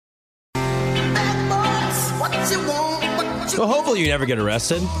Well, hopefully you never get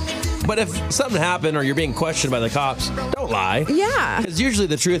arrested. But if something happened or you're being questioned by the cops, don't lie. Yeah. Because usually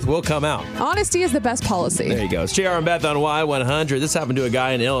the truth will come out. Honesty is the best policy. There you go. It's JR and Beth on Y100. This happened to a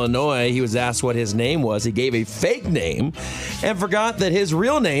guy in Illinois. He was asked what his name was. He gave a fake name and forgot that his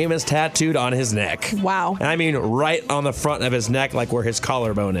real name is tattooed on his neck. Wow. And I mean right on the front of his neck, like where his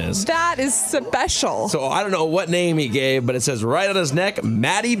collarbone is. That is special. So I don't know what name he gave, but it says right on his neck,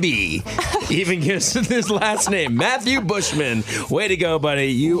 Matty B. Even gives his last name, Matthew Bushman. Way to go, buddy.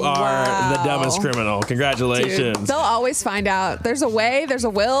 You are the dumbest criminal. Congratulations. Dude, they'll always find out. There's a way, there's a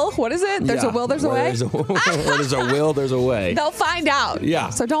will. What is it? There's a will, there's a way? Where there's a will, there's a way. They'll find out. Yeah.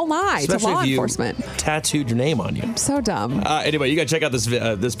 So don't lie Especially to law if you enforcement. Tattooed your name on you. So dumb. Anyway, you got to check out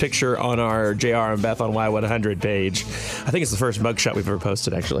this picture on our JR and Beth on Y100 page. I think it's the first mugshot we've ever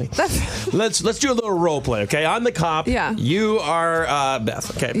posted, actually. Let's do a little role play, okay? I'm the cop. Yeah. You are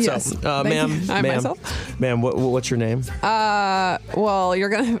Beth. Okay. Yes. So, ma'am, what's your name? Well,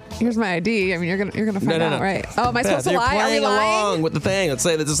 here's my ID. I mean, you're gonna find out, right? Oh, am I supposed to lie? You're Are we playing lying? along with the thing. Let's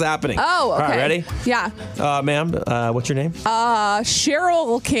say that this is happening. Oh, okay. All right, ready? Yeah. Ma'am, what's your name?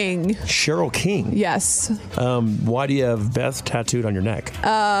 Cheryl King. Cheryl King. Yes. Why do you have Beth tattooed on your neck?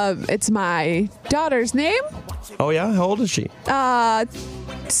 It's my daughter's name. Oh yeah, how old is she?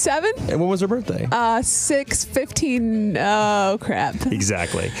 7. And when was her birthday? 6/15. Oh crap.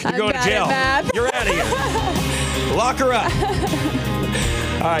 Exactly. You're I'm going to bad jail. at math. You're out of here. Lock her up.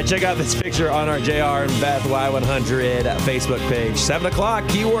 All right, check out this picture on our JR and Beth Y100 Facebook page. 7 o'clock,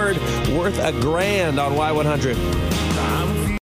 keyword worth $1,000 on Y100.